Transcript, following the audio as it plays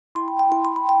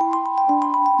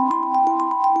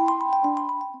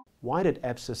why did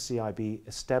ABSA CIB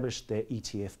establish their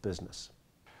ETF business?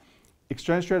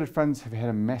 Exchange-traded funds have had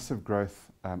a massive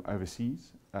growth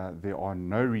overseas. There are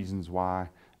no reasons why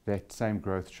that same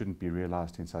growth shouldn't be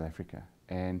realized in South Africa.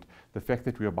 And the fact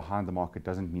that we are behind the market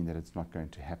doesn't mean that it's not going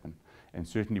to happen. And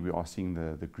certainly we are seeing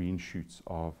the green shoots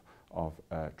of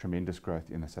tremendous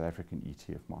growth in the South African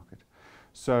ETF market.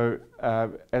 So,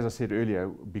 as I said earlier,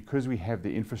 because we have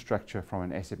the infrastructure from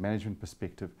an asset management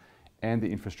perspective and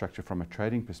the infrastructure from a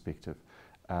trading perspective,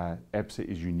 ABSA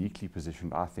is uniquely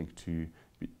positioned, I think,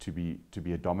 to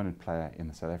be a dominant player in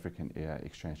the South African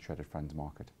exchange-traded funds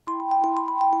market.